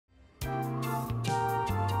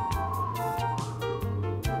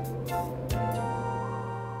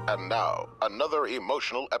And now, another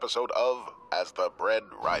emotional episode of As the Bread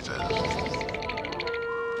Rises.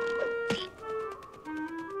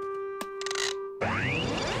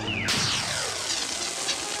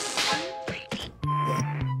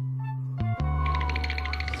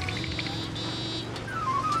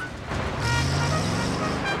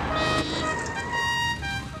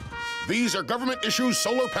 These are government-issued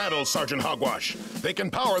solar panels, Sergeant Hogwash. They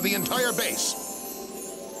can power the entire base.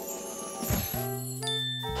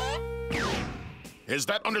 Is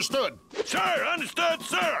that understood? Sir, understood,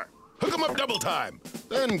 sir. Hook them up double time.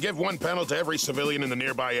 Then give one panel to every civilian in the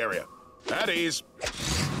nearby area. At ease.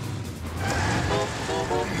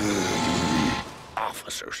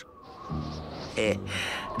 Officers. I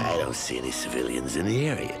don't see any civilians in the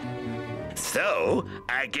area. So,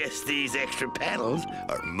 I guess these extra panels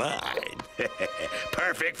are mine.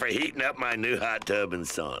 Perfect for heating up my new hot tub and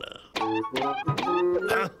sauna.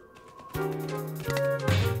 Huh?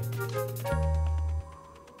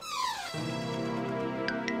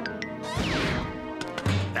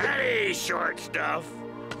 That ain't short stuff.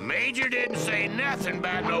 Major didn't say nothing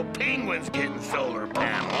about no penguins getting solar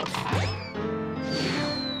panels.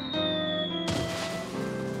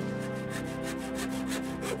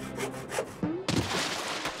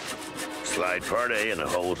 Slide part A and the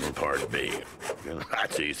holes in part B.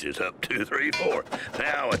 That's easy as up 2, 3, 4.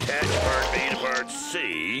 Now attach part B to part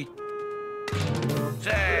C.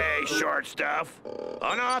 Say, short stuff.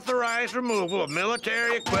 Unauthorized removal of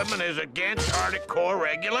military equipment is against Arctic Corps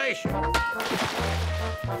regulation.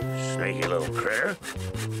 Sneaky little critter.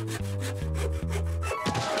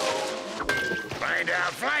 Trying to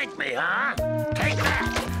outflank me, huh? Take that!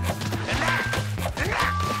 And that! And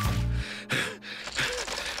that!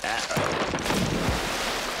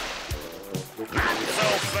 Not so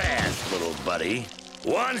fast, little buddy.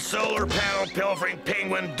 One solar panel pilfering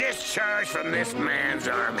penguin discharged from this man's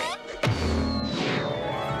army.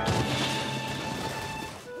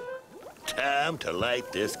 Time to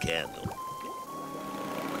light this candle.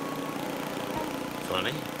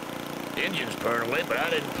 Funny. Engine's purring away, but I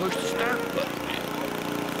didn't push the start button yet.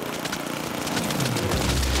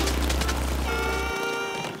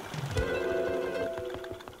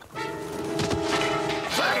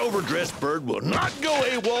 That overdressed bird will not go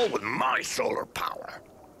AWOL with my solar power.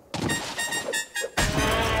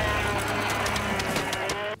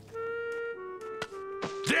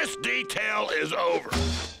 This detail is over.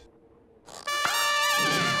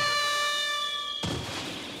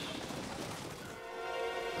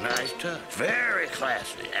 Nice touch. Very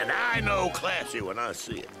classy. And I know classy when I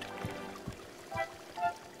see it.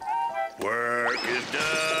 Work is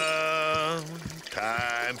done.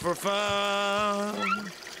 Time for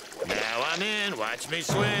fun. Now I'm in. Watch me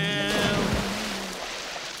swim.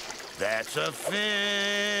 That's a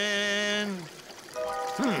fin.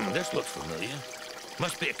 This looks familiar.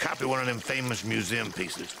 Must be a copy of one of them famous museum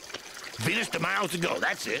pieces. Venus de miles ago.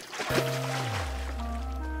 That's it.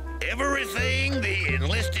 Everything the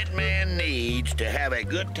enlisted man needs to have a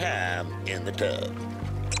good time in the tub.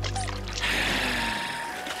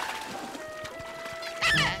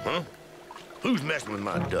 Huh? Who's messing with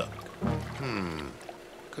my duck?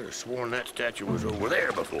 Could have sworn that statue was over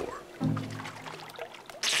there before.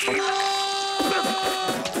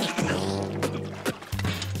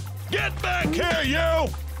 Get back here, you!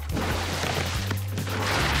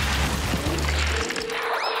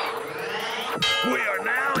 We are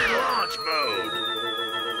now in launch mode.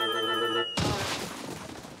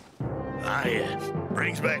 Ah, yes.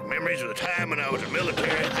 Brings back memories of the time when I was a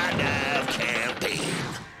military high dive campaign.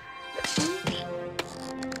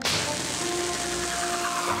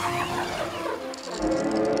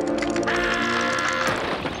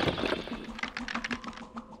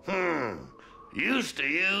 Used to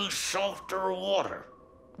use softer water.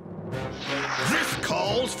 This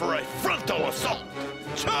calls for a frontal assault.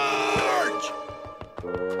 Charge!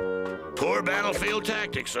 Poor battlefield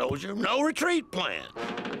tactics, soldier. No retreat plan.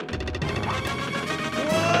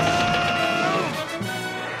 Whoa!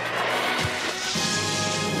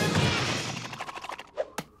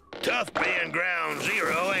 Tough being ground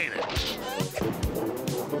zero, ain't it?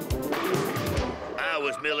 I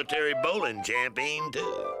was military bowling champion,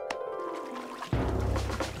 too.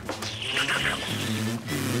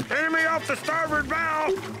 Enemy off the starboard bow!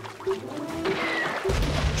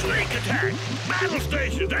 Sneak attack! Battle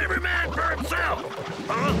stations! Every man for himself!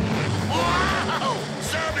 Huh? Whoa!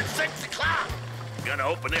 Sub at 6 o'clock! Gonna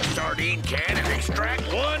open this sardine can and extract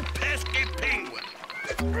one pesky penguin.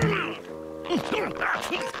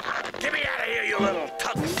 Get me out of here, you little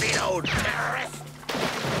tuxedoed terrorist!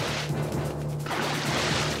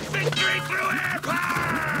 Victory through air power!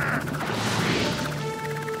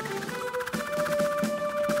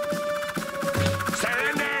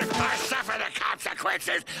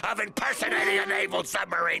 of impersonating a naval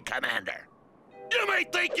submarine commander. You may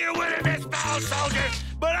think you're winning this battle, soldiers,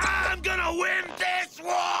 but I'm gonna win this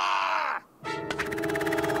war!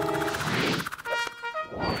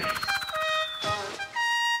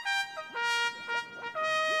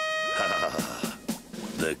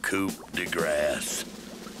 The coup de grace,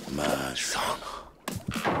 my son.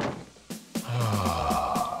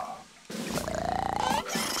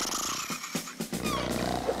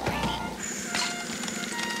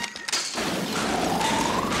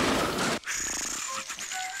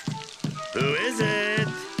 Who is it?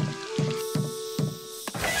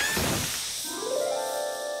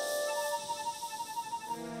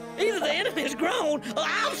 Either the enemy's grown or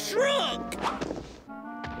I've shrunk.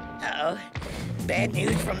 Uh-oh. Bad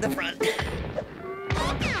news from the front.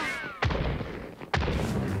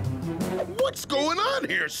 What's going on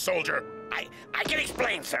here, soldier? I can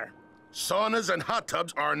explain, sir. Saunas and hot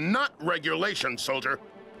tubs are not regulation, soldier.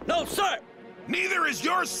 No, sir. Neither is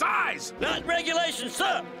your size. Not regulation,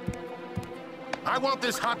 sir. I want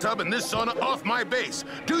this hot tub and this sauna off my base.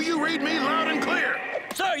 Do you read me loud and clear?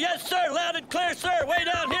 Sir, yes, sir. Loud and clear, sir. Way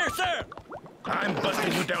down here, sir. I'm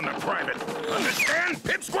busting you down to private. Understand,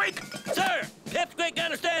 pipsqueak? Sir, pipsqueak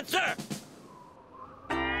understand, sir.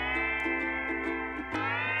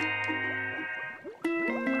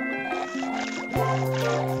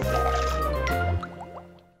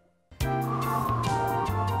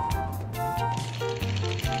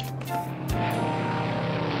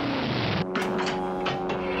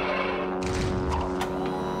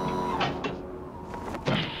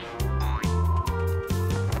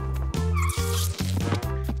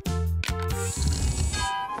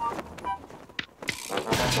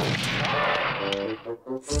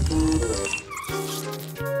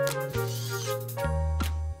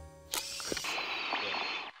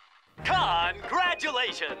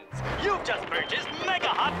 Congratulations! You've just purchased Mega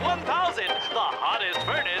Hot 1000, the hottest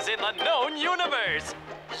furnace in the known universe.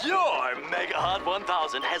 Your Mega Hot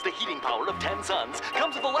 1000 has the heating power of 10 suns,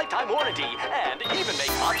 comes with a lifetime warranty, and even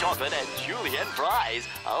makes hot chocolate and julienne fries.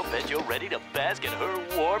 I'll bet you're ready to bask in her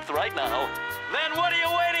warmth right now. Then what are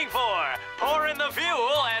you waiting for? Pour in the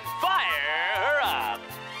fuel and fire her up.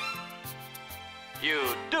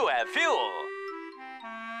 You do have fuel.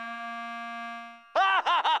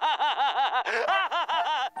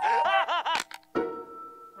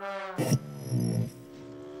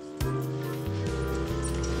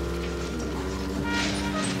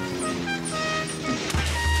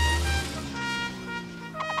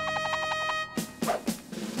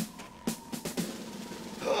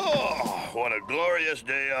 Oh, what a glorious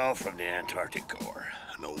day off from the Antarctic Corps.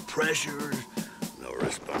 No pressures, no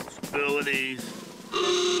responsibilities,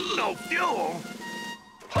 no fuel.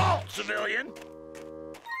 Halt, civilian!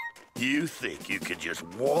 You think you could just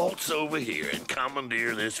waltz over here and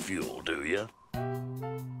commandeer this fuel, do you?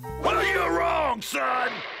 Well, you're wrong, son!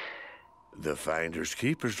 The Finders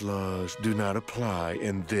Keepers laws do not apply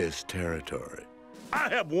in this territory. I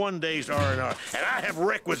have 1 day's R&R, and I have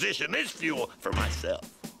requisitioned this fuel for myself.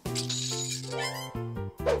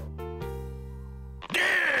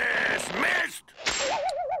 Dismissed!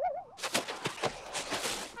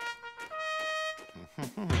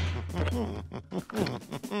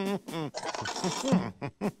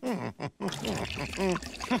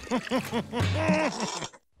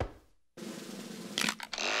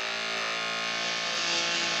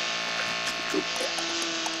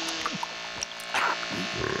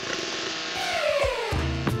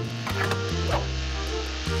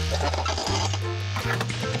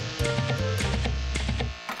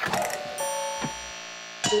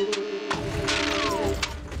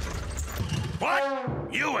 What?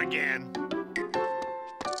 You again?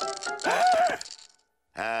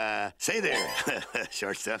 Say there.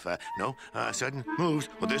 Short stuff. No, sudden moves.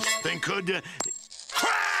 Well, this thing could...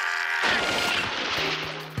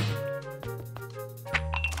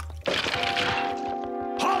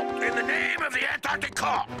 Halt in the name of the Antarctic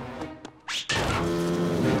Corps!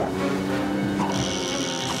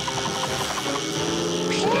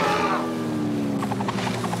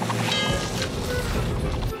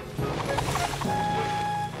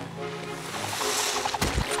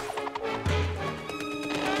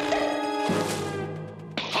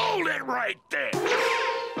 Right there.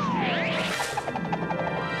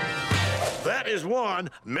 That is one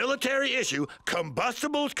military-issue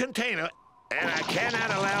combustibles container, and I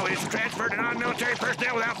cannot allow its transfer to non-military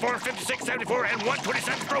personnel without Form 5674 and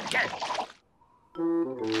 127 stroke K.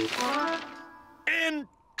 In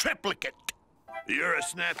triplicate. You're a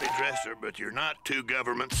snappy dresser, but you're not too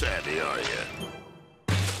government savvy, are you?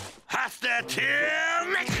 Hasta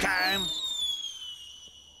till next time.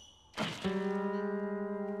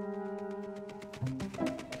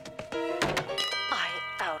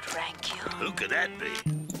 Who could that be?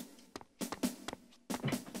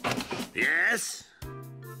 Yes?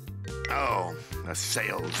 Oh, a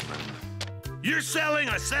salesman. You're selling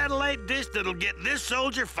a satellite dish that'll get this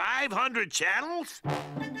soldier 500 channels?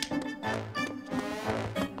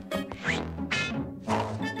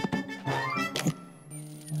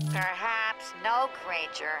 Perhaps no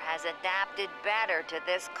creature has adapted better to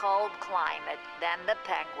this cold climate than the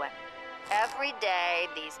penguin. Every day,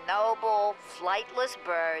 these noble, flightless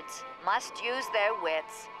birds must use their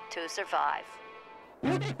wits to survive.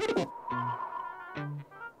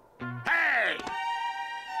 Hey!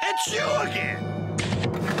 It's you again!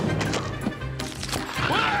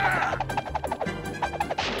 Ah!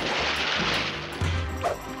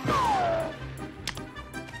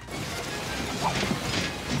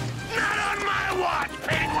 Not on my watch,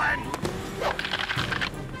 penguin!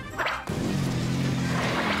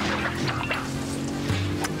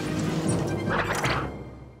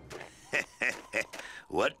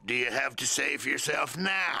 What do you have to say for yourself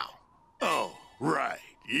now? Oh, right.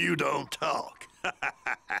 You don't talk.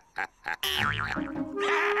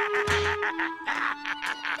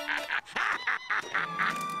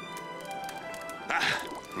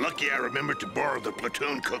 Lucky I remembered to borrow the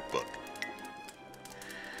platoon cookbook.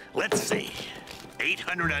 Let's see.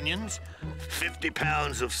 800 onions, 50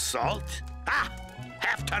 pounds of salt,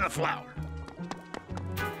 half ton of flour.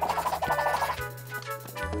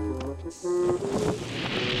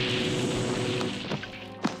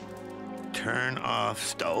 Turn off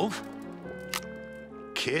stove.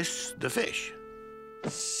 Kiss the fish.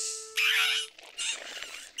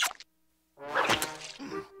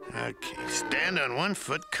 Okay, stand on one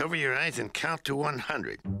foot, cover your eyes, and count to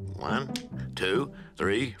 100. 1, 2,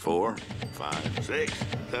 3, 4, 5, 6,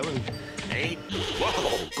 7, 8.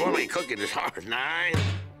 Whoa, gourmet cooking is hard. 9.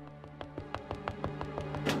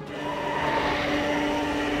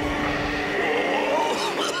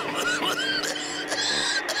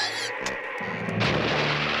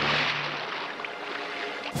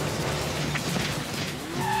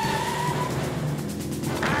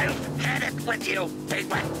 With you,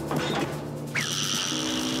 penguin.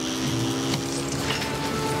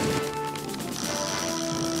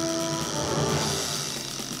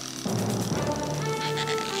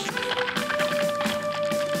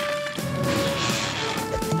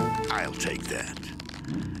 I'll take that.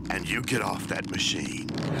 And you get off that machine.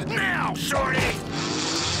 Now, shorty!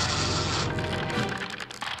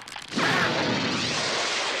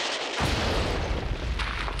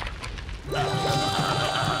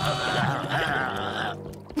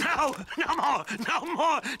 No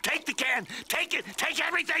more! Take the can! Take it! Take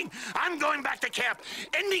everything! I'm going back to camp,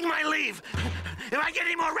 ending my leave. If I get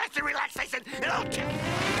any more rest and relaxation, it'll kill.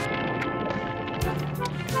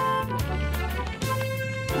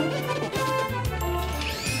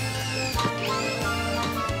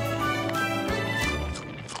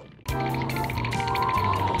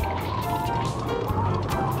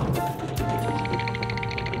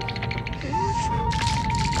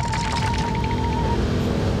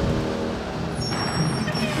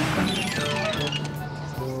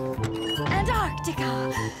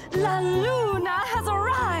 Antarctica! La Luna has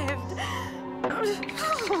arrived!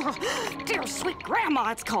 Dear sweet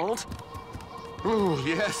grandma, it's cold. Ooh,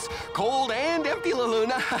 yes, cold and empty, La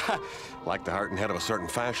Luna. Like the heart and head of a certain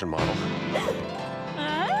fashion model.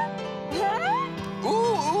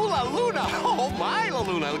 Ooh, La Luna! Oh, my La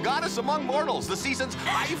Luna, the goddess among mortals, the season's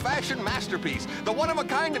high-fashion masterpiece, the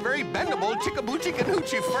one-of-a-kind and very bendable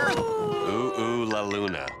chickaboo-chickanoochie fur. Ooh, La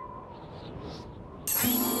Luna.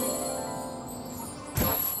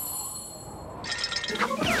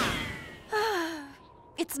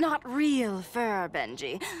 It's not real fur,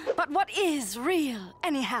 Benji. But what is real,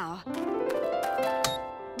 anyhow?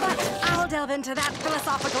 But I'll delve into that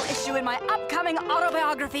philosophical issue in my upcoming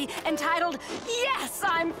autobiography entitled, Yes,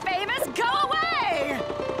 I'm Famous, Go Away!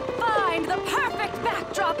 Find the perfect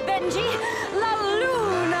backdrop, Benji. La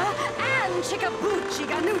Luna and Chickaboochie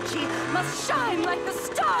Ganucci must shine like the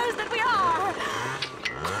stars that we are.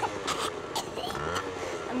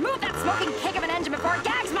 And move that smoking cake of an engine before it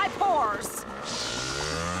gags my pores.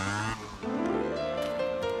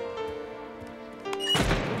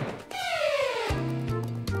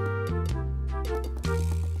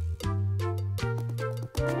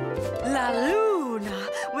 La Luna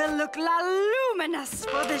will look la-luminous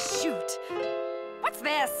for the shoot. What's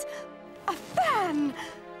this? A fan!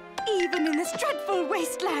 Even in this dreadful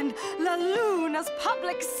wasteland, La Luna's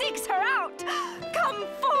public seeks her out. Come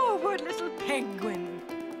forward, little penguin.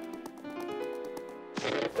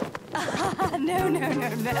 No,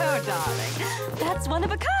 darling. That's one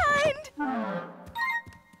of a kind.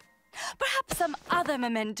 Perhaps some other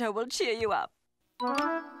memento will cheer you up.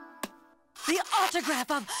 The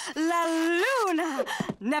autograph of La Luna.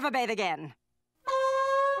 Never bathe again.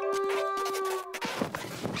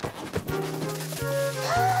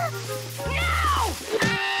 No!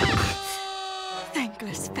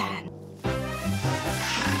 Thankless fan.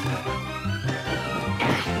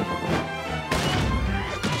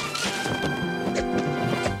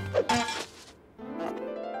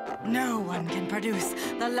 No one can produce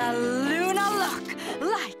the La Luna look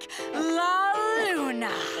like La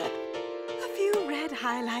Luna. A few red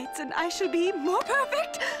highlights and I shall be more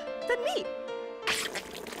perfect than me.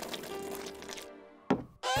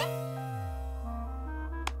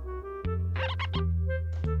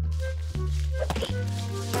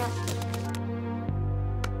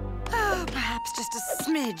 Oh, perhaps just a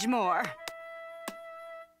smidge more.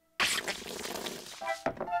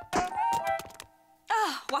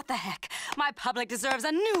 What the heck? My public deserves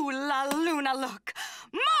a new La Luna look.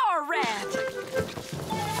 More red!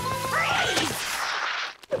 Freeze!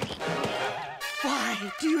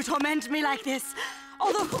 Why do you torment me like this?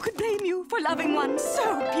 Although who could blame you for loving one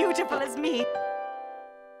so beautiful as me?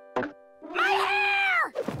 My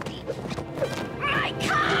hair! My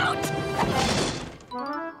coat!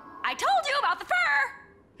 I told you about the fur!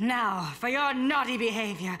 Now, for your naughty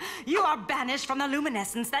behavior, you are banished from the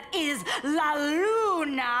luminescence that is La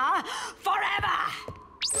Luna forever!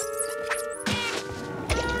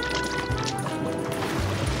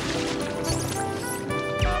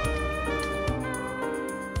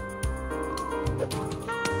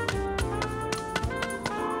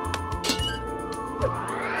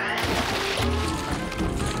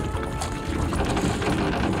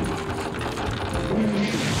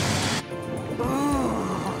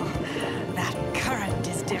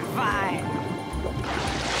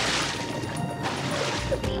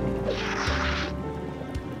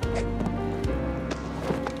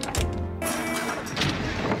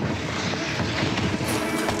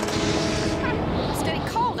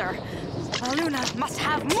 Must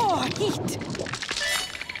have more heat.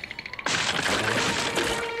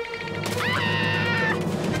 Ah!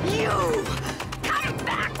 You! Come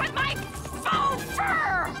back with my faux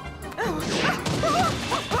fur!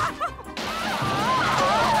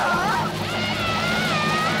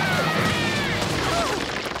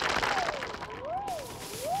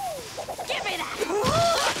 Give me that!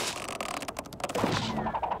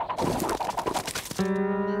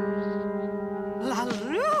 La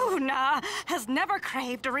Luna has never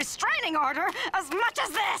craved a restraining order as much as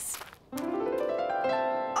this!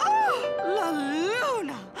 Oh, La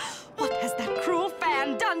Luna! What has that cruel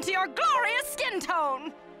fan done to your glorious skin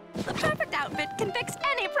tone? The perfect outfit can fix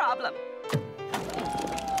any problem.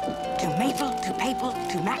 Too maple, too papal,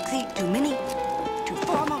 too maxi, too mini, too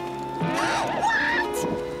formal. What?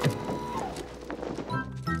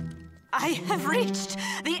 I have reached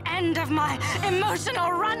the end of my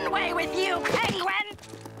emotional runway with you, Penguin!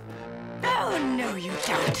 Oh, no, you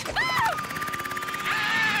don't. Oh!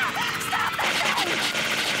 Ah! Stop that thing!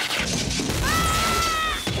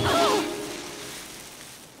 Ah! Oh!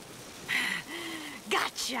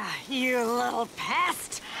 Gotcha, you little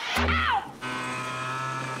pest! Ow!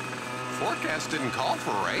 Forecast didn't call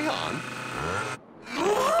for Rayon.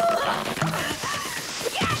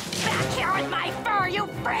 Get back here with my fur, you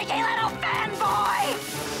freaky little fanboy!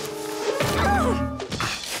 Oh!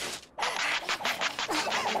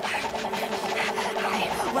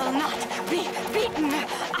 Will not be beaten.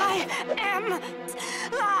 I am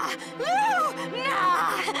La Luna.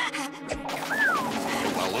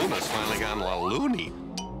 La Luna's finally gone La Loony.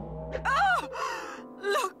 Oh,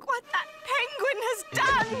 look what that penguin has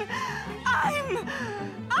done. I'm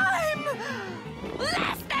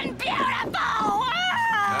less than beautiful.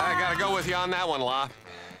 I gotta go with you on that one, La.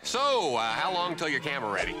 So, how long till your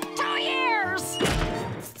camera ready? 2 years.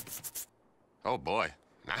 Oh boy,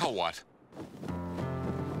 now what?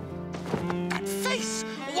 That face!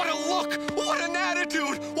 What a look! What an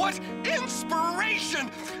attitude! What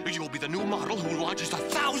inspiration! You'll be the new model who launches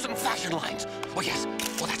 1,000 fashion lines. Oh, yes.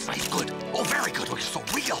 Oh, that's nice. Good. Oh, very good. Oh, you're so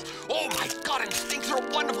real. Oh, my God, instincts are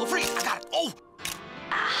wonderful. Freeze. I got it. Oh!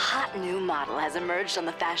 A hot new model has emerged on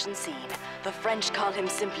the fashion scene. The French call him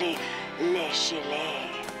simply Le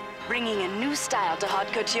Chilly, bringing a new style to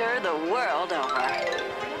haute couture the world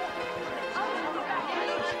over.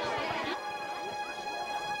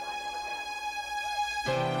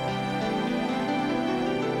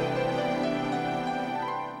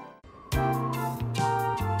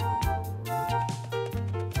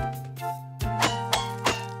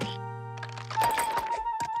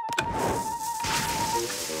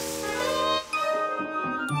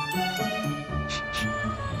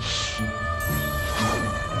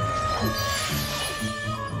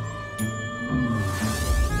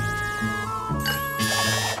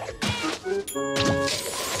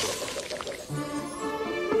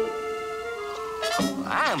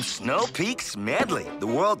 I'm Snow Peak Smedley, the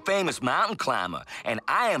world-famous mountain climber, and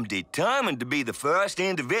I am determined to be the first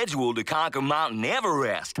individual to conquer Mountain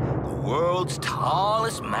Everest, the world's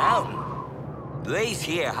tallest mountain. These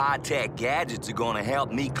here high-tech gadgets are gonna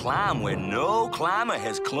help me climb where no climber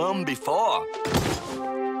has climbed before.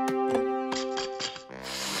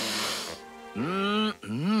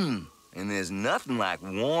 And there's nothing like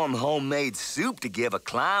warm homemade soup to give a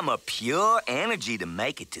climber pure energy to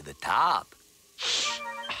make it to the top.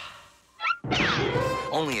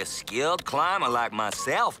 Only a skilled climber like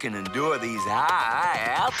myself can endure these high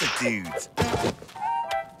altitudes.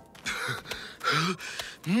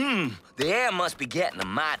 The air must be getting a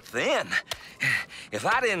mite thin. If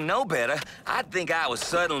I didn't know better, I'd think I was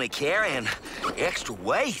suddenly carrying extra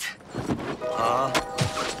weight.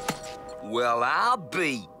 Well, I'll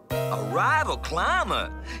be a rival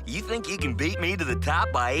climber. You think you can beat me to the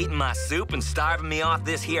top by eating my soup and starving me off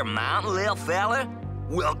this here mountain, little fella?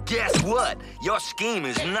 Well, guess what? Your scheme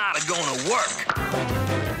is not gonna work.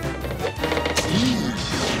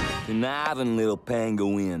 Conniving little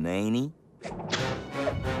pangolin, ain't he?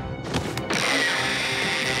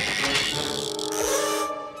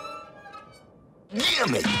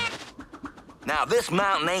 Gimme! Now, this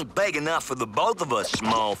mountain ain't big enough for the both of us,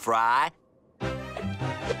 small fry.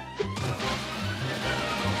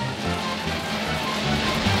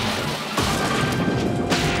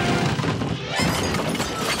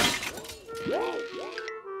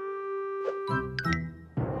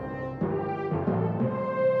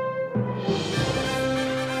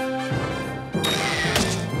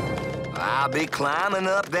 I'll be climbing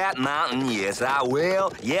up that mountain, yes I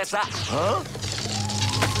will, yes I... Huh?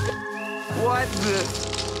 What the...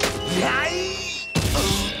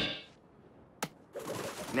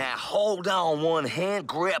 Now hold on one hand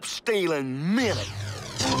grip stealing minute.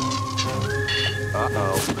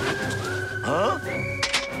 Uh-oh. Huh?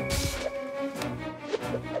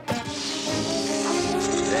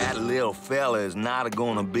 That little fella is not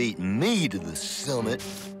gonna beat me to the summit.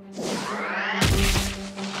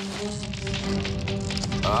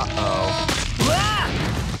 Uh-oh. Ah!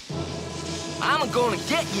 I'm gonna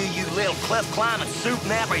get you, you little cliff-climbing soup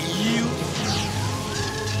napper, you!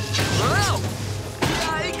 Oh!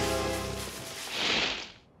 Yikes!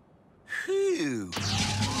 Phew.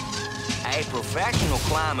 A professional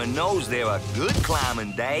climber knows there are good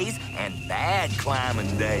climbing days and bad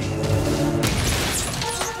climbing days.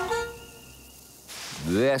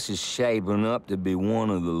 This is shaping up to be one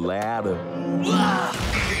of the latter.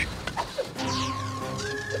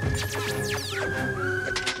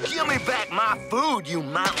 Give me back my food, you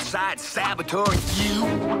mountainside saboteur, you!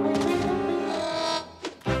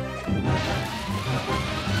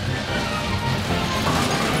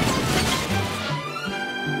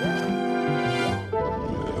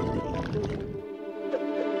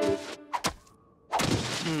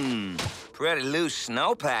 Pretty loose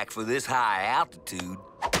snowpack for this high altitude.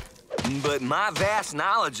 But my vast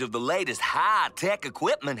knowledge of the latest high-tech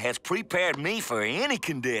equipment has prepared me for any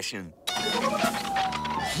condition.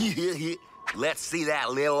 Let's see that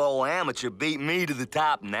little old amateur beat me to the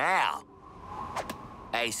top now.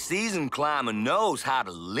 A seasoned climber knows how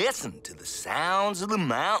to listen to the sounds of the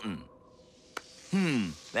mountain.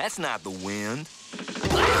 That's not the wind.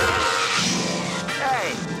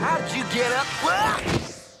 Hey, how did you get up?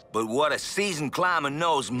 But what a seasoned climber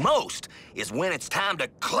knows most is when it's time to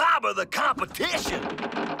clobber the competition.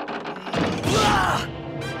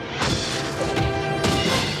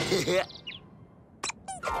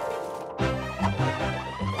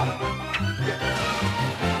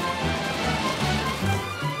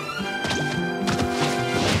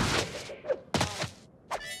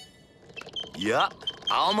 Yup,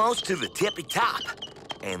 almost to the tippy top.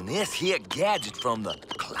 And this here gadget from the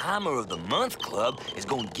Climber of the Month Club is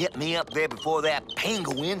gonna get me up there before that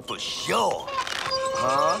penguin for sure.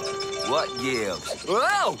 Huh? What gives?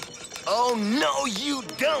 Oh! Oh, no, you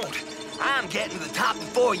don't! I'm getting to the top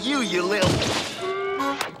before you, you little...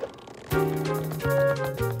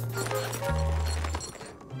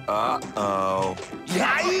 Uh-oh.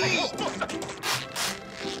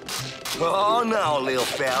 Oh, no, little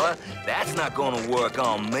fella. That's not gonna work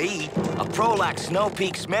on me. A pro like Snow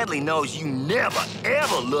Peak Smedley knows you never,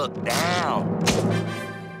 ever look down.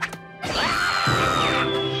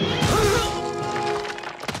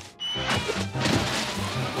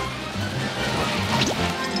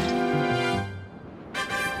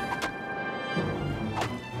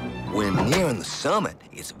 When nearing the summit,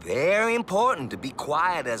 it's very important to be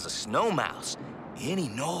quiet as a snow mouse. Any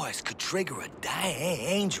noise could trigger a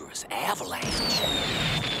dangerous avalanche.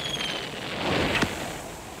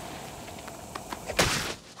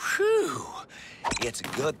 Whew. It's a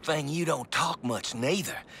good thing you don't talk much,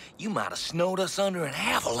 neither. You might have snowed us under an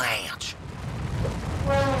avalanche.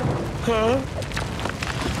 Huh?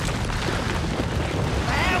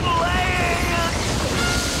 Avalanche!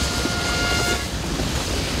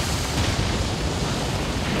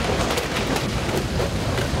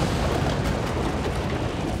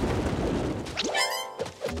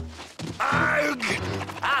 Arg!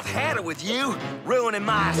 I've had it with you, ruining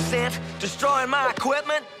my scent, destroying my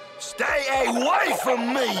equipment. Stay away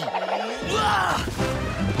from me!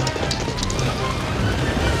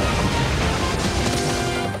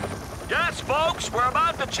 Yes, folks, we're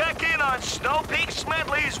about to check in on Snow Peak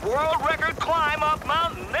Smedley's world record climb up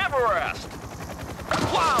Mount Everest.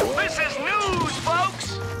 Wow, this is news,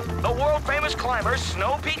 folks! The world-famous climber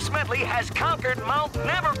Snow Peak Smedley has conquered Mount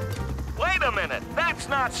Wait a minute, that's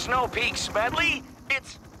not Snow Peak Smedley.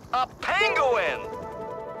 It's a penguin!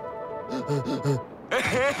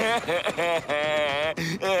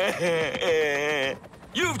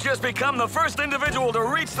 You've just become the first individual to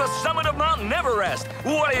reach the summit of Mount Everest.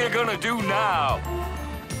 What are you gonna do now?